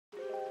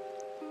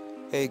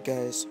Hey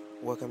guys,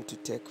 welcome to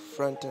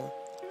TECHFRONTER,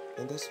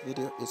 and this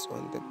video is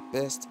on the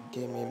best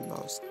gaming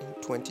mouse in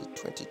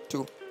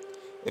 2022.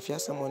 If you're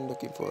someone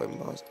looking for a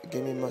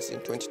gaming mouse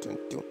in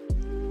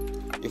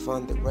 2022, you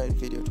found the right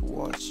video to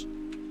watch.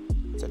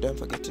 So don't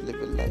forget to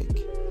leave a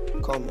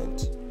like,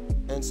 comment,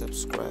 and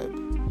subscribe.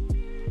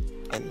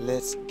 And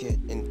let's get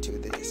into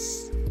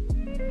this.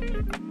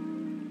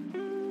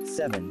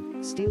 7.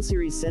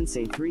 SteelSeries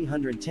Sensei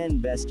 310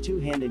 Best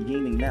Two-Handed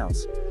Gaming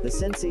Mouse. The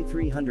Sensei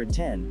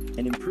 310,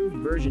 an improved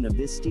version of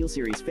this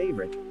SteelSeries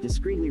favorite,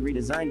 discreetly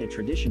redesigned a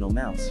traditional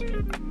mouse.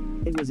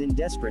 It was in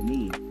desperate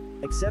need.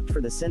 Except for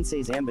the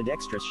Sensei's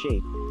ambidextrous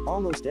shape,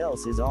 almost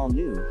else is all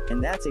new,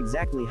 and that's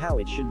exactly how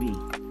it should be.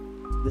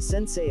 The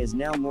Sensei is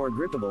now more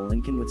grippable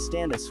and can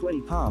withstand a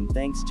sweaty palm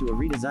thanks to a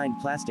redesigned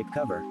plastic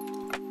cover.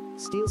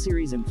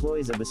 SteelSeries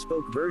employs a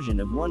bespoke version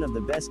of one of the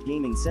best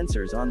gaming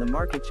sensors on the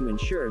market to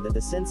ensure that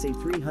the Sensei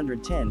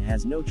 310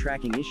 has no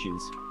tracking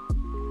issues.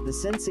 The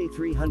Sensei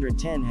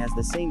 310 has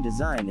the same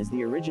design as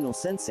the original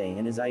Sensei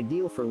and is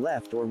ideal for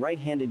left or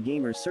right-handed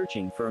gamers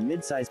searching for a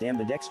mid-sized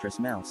ambidextrous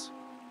mouse.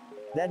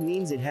 That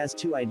means it has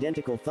two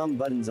identical thumb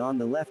buttons on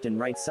the left and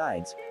right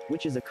sides,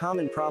 which is a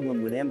common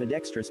problem with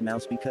ambidextrous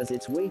mouse because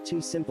it's way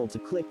too simple to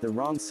click the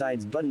wrong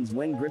side's buttons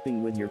when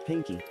gripping with your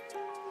pinky.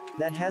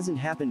 That hasn't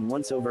happened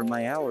once over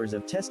my hours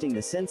of testing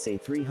the Sensei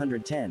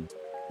 310.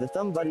 The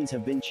thumb buttons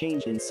have been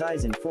changed in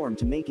size and form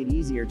to make it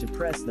easier to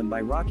press them by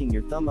rocking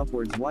your thumb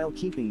upwards while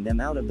keeping them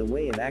out of the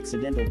way of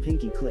accidental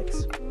pinky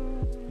clicks.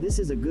 This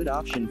is a good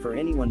option for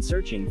anyone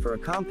searching for a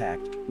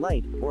compact,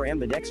 light, or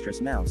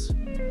ambidextrous mouse.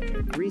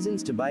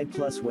 Reasons to buy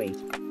plus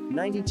weight.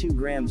 92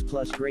 grams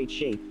plus great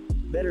shape.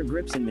 Better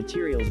grips and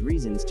materials.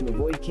 Reasons to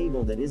avoid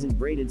cable that isn't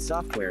braided.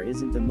 Software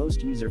isn't the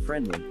most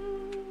user-friendly.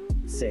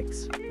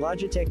 6.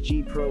 Logitech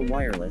G Pro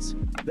Wireless.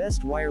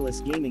 Best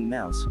wireless gaming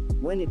mouse.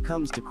 When it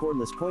comes to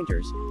cordless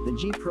pointers, the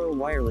G Pro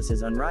Wireless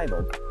is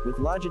unrivaled, with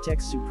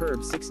Logitech's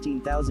superb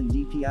 16,000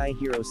 dpi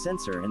hero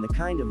sensor and the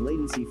kind of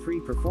latency-free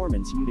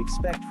performance you'd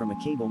expect from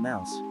a cable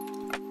mouse.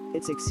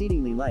 It's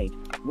exceedingly light,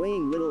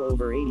 weighing little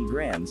over 80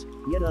 grams,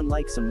 yet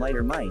unlike some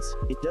lighter mice,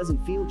 it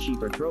doesn't feel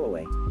cheap or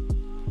throwaway.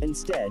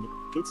 Instead,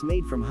 it's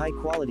made from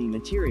high-quality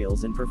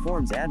materials and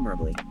performs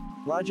admirably.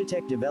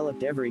 Logitech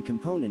developed every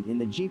component in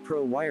the G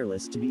Pro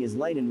Wireless to be as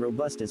light and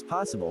robust as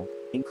possible,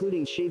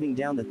 including shaving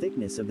down the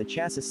thickness of the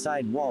chassis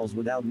side walls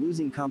without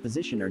losing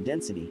composition or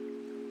density.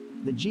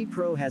 The G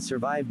Pro has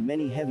survived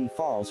many heavy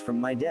falls from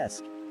my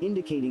desk,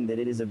 indicating that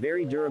it is a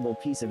very durable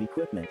piece of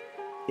equipment.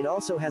 It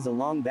also has a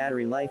long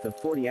battery life of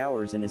 40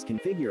 hours and is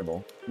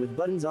configurable, with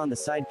buttons on the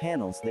side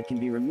panels that can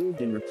be removed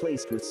and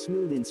replaced with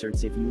smooth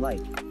inserts if you like.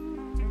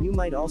 You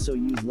might also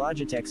use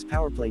Logitech's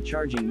PowerPlay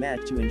charging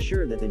mat to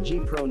ensure that the G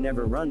Pro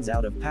never runs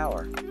out of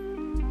power.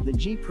 The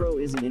G Pro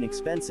isn't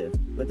inexpensive,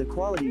 but the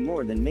quality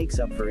more than makes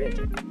up for it.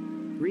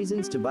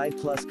 Reasons to buy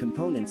plus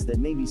components that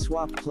may be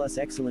swapped plus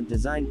excellent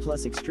design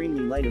plus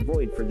extremely light.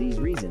 Avoid for these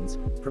reasons.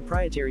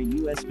 Proprietary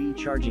USB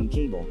charging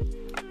cable.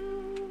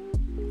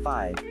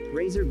 5.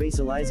 Razer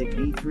Basilisk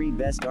V3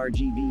 Best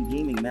RGB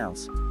Gaming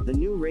Mouse. The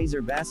new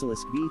Razer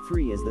Basilisk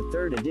V3 is the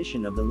third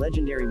edition of the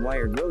legendary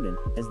wired rodent,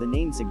 as the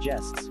name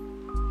suggests.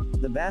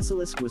 The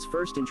Basilisk was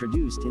first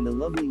introduced in the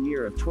lovely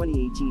year of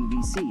 2018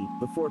 BC,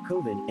 before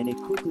COVID, and it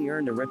quickly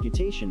earned a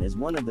reputation as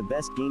one of the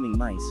best gaming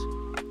mice.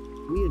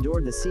 We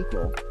adored the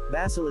sequel,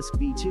 Basilisk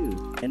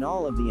V2, and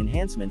all of the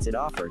enhancements it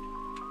offered.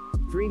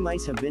 3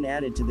 mice have been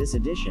added to this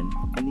edition,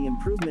 and the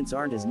improvements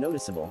aren't as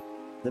noticeable.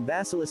 The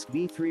Basilisk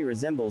V3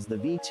 resembles the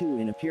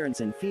V2 in appearance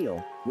and feel,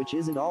 which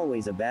isn't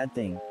always a bad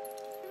thing.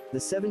 The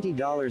 $70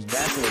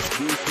 Basilisk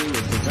V3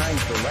 is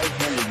designed for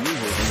right-handed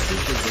users and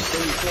features the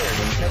same flared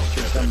and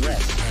textured thumb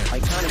rest,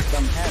 iconic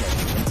thumb paddle,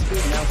 and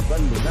split mouse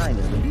button design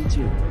as the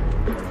V2.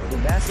 The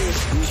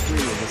Basilisk V3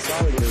 is a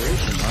solid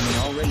iteration on an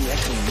already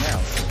excellent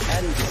mouse,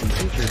 adding to some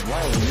features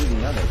while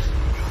removing others.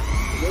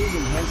 Those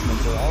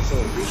enhancements are also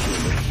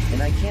appreciated,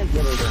 and I can't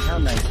get over how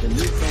nice the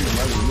new chrome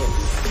lighting looks.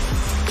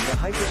 The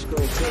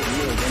Hyperscroll tilt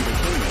wheel is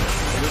entertaining,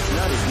 but it's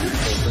not as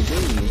useful for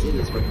gaming as it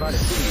is for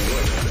productivity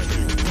work.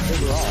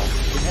 Overall,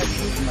 it has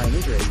piqued my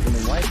interest in the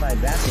Wi-Fi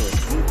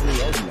Basilisk V3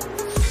 Ultimate.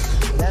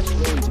 That's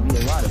going to be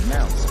a lot of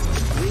mouse.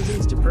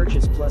 Reasons to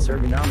purchase plus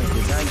ergonomic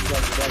design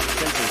plus best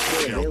sensor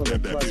still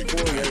available plus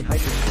 4-way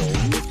Hyperscroll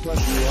wheel plus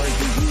new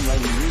RGB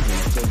lighting.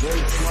 Reasons to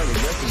avoid smart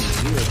aggressiveness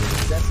wheels is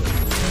excessive.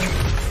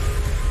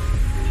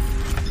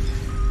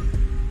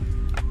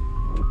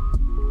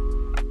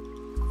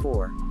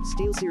 4.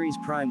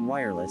 SteelSeries Prime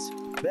Wireless.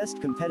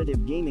 Best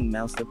competitive gaming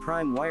mouse. The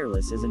Prime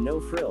Wireless is a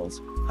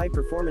no-frills,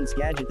 high-performance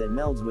gadget that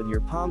melds with your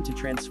palm to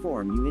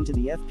transform you into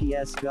the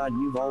FPS god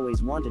you've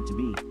always wanted to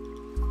be.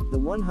 The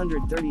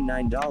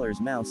 $139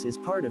 mouse is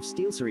part of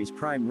SteelSeries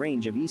Prime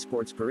range of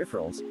esports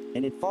peripherals,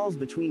 and it falls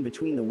between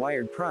the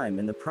wired Prime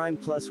and the Prime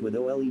Plus with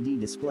OLED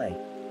display.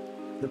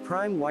 The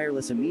Prime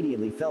Wireless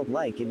immediately felt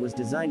like it was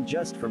designed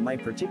just for my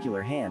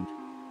particular hand.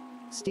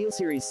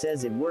 SteelSeries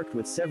says it worked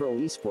with several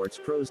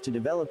esports pros to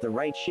develop the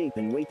right shape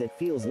and weight that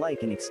feels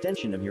like an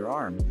extension of your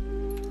arm.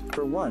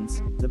 For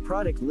once, the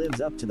product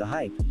lives up to the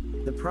hype.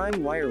 The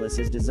Prime Wireless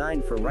is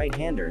designed for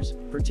right-handers,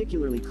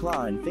 particularly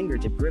claw and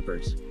fingertip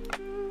grippers.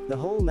 The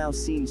whole mouse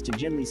seems to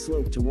gently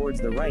slope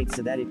towards the right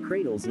so that it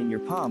cradles in your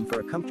palm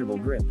for a comfortable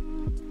grip.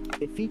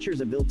 It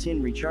features a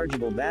built-in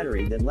rechargeable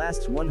battery that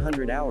lasts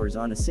 100 hours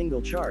on a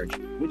single charge,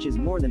 which is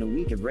more than a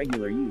week of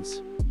regular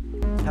use.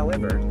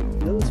 However,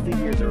 those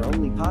figures are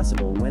only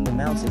possible when the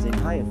mouse is in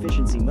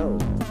high-efficiency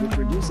mode, which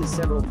reduces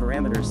several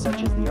parameters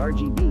such as the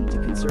RGB to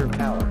conserve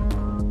power.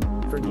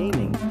 For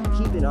gaming,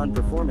 keep it on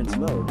performance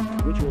mode,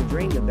 which will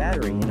drain the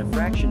battery in a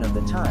fraction of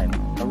the time,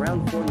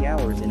 around 40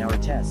 hours in our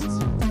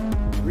tests.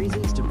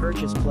 Reasons to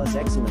purchase plus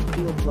excellent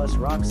feel plus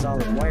rock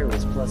solid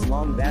wireless plus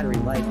long battery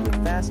life with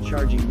fast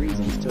charging.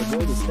 Reasons to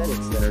avoid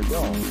aesthetics that are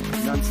dull.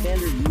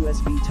 Non-standard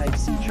USB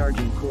Type-C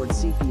charging cord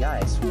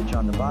CPI switch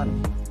on the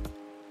bottom.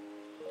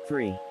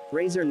 3.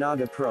 Razer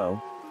Naga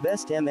Pro,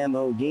 best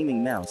MMO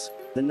gaming mouse.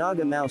 The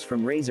Naga mouse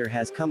from Razer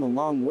has come a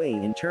long way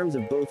in terms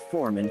of both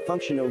form and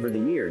function over the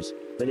years,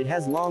 but it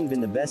has long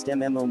been the best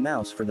MMO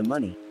mouse for the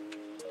money.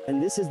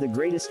 And this is the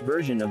greatest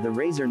version of the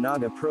Razer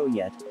Naga Pro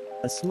yet.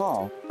 A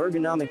small,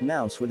 ergonomic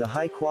mouse with a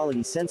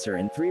high-quality sensor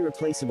and 3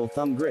 replaceable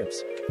thumb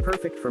grips,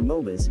 perfect for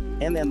MOBAs,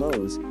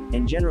 MMOs,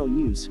 and general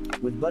use,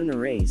 with button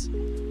arrays.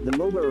 The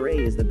MOBA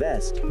array is the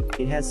best.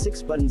 It has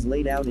 6 buttons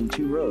laid out in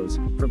 2 rows,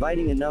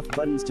 providing enough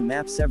buttons to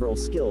map several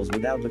skills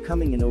without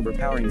becoming an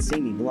overpowering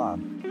samey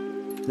blob.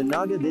 The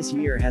Naga this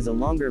year has a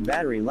longer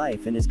battery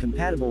life and is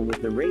compatible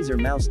with the Razer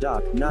mouse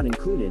dock, not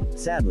included,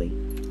 sadly.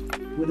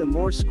 With a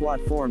more squat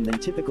form than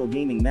typical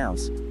gaming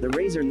mouse, the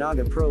Razer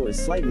Naga Pro is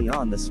slightly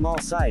on the small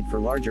side for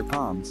larger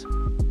palms.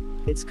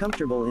 It's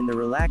comfortable in the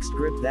relaxed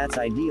grip that's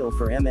ideal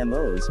for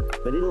MMOs,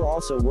 but it'll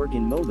also work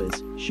in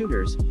MOBAs,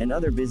 shooters, and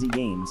other busy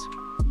games.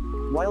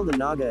 While the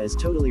Naga is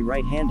totally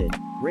right-handed,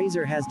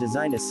 Razer has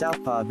designed a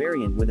southpaw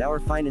variant with our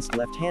finest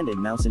left-handed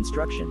mouse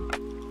instruction.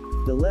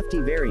 The lefty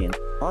variant,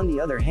 on the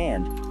other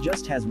hand,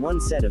 just has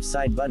 1 set of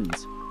side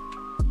buttons.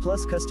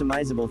 Plus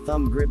customizable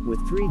thumb grip with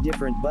 3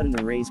 different button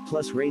arrays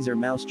plus Razer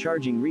mouse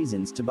charging.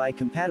 Reasons to buy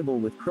compatible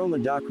with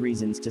Chroma dock.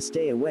 Reasons to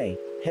stay away,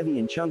 heavy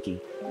and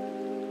chunky.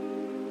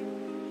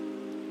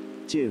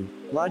 2.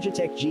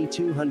 Logitech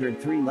G203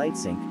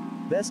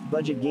 LightSync, best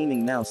budget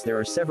gaming mouse. There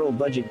are several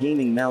budget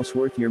gaming mouse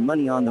worth your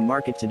money on the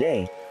market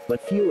today,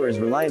 but few are as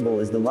reliable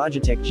as the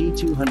Logitech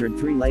G203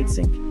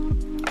 LightSync.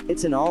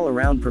 It's an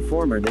all-around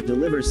performer that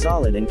delivers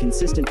solid and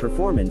consistent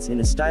performance in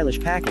a stylish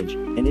package,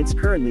 and it's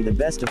currently the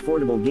best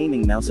affordable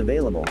gaming mouse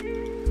available.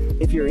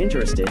 If you're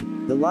interested,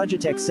 the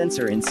Logitech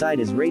sensor inside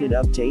is rated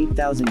up to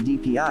 8000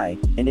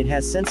 dpi, and it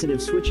has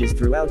sensitive switches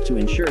throughout to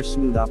ensure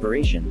smooth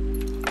operation.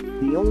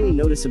 The only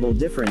noticeable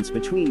difference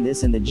between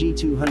this and the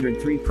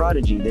G203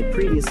 Prodigy that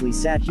previously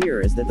sat here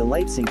is that the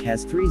LightSync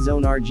has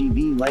 3-zone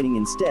RGB lighting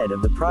instead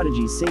of the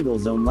Prodigy's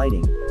single-zone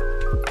lighting.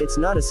 It's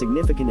not a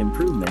significant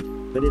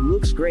improvement, but it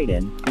looks great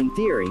and, in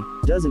theory,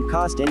 doesn't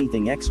cost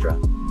anything extra.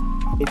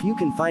 If you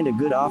can find a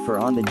good offer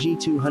on the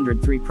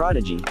G203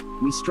 Prodigy,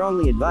 we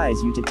strongly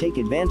advise you to take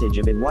advantage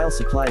of it while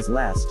supplies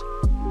last.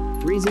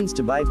 Reasons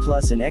to buy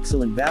plus an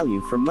excellent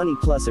value for money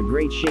plus a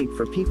great shape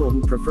for people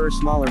who prefer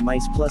smaller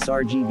mice plus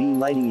RGB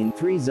lighting in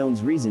 3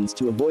 zones. Reasons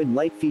to avoid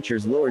light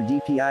features lower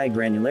DPI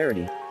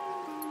granularity.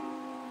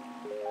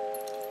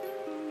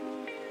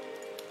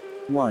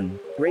 1.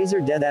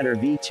 Razer DeathAdder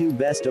V2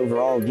 best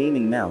overall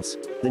gaming mouse.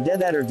 The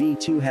DeathAdder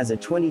V2 has a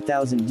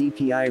 20,000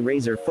 dpi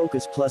Razer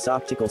Focus Plus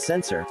optical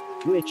sensor,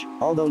 which,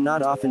 although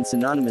not often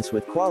synonymous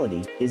with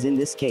quality, is in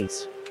this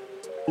case.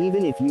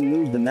 Even if you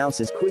move the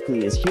mouse as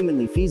quickly as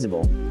humanly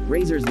feasible,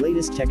 Razer's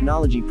latest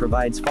technology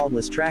provides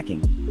faultless tracking.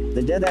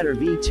 The DeathAdder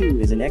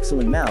V2 is an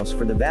excellent mouse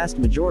for the vast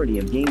majority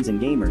of games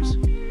and gamers.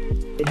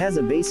 It has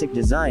a basic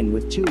design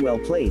with 2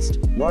 well-placed,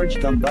 large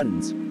thumb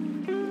buttons.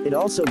 It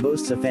also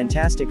boasts a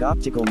fantastic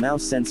optical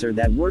mouse sensor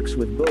that works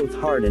with both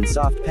hard and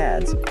soft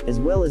pads, as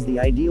well as the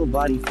ideal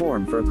body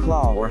form for a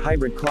claw or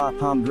hybrid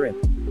claw-palm grip.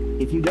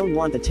 If you don't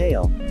want the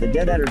tail, the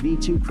DeathAdder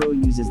V2 Pro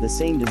uses the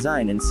same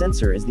design and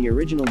sensor as the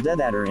original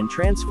DeathAdder and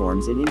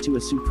transforms it into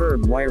a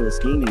superb wireless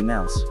gaming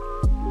mouse.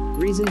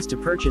 Reasons to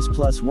purchase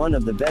plus one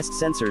of the best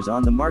sensors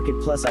on the market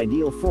plus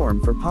ideal form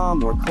for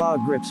palm or claw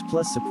grips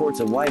plus supports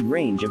a wide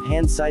range of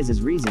hand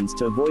sizes. Reasons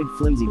to avoid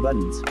flimsy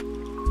buttons.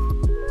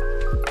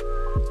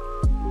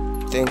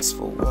 Thanks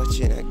for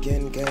watching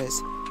again,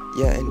 guys.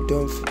 Yeah, and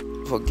don't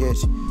forget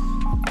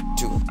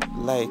to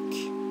like,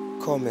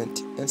 comment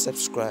and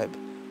subscribe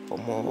for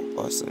more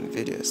awesome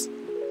videos,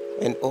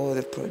 and all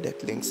the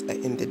product links are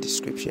in the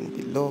description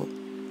below.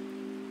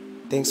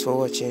 Thanks for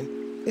watching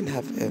and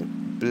have a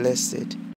blessed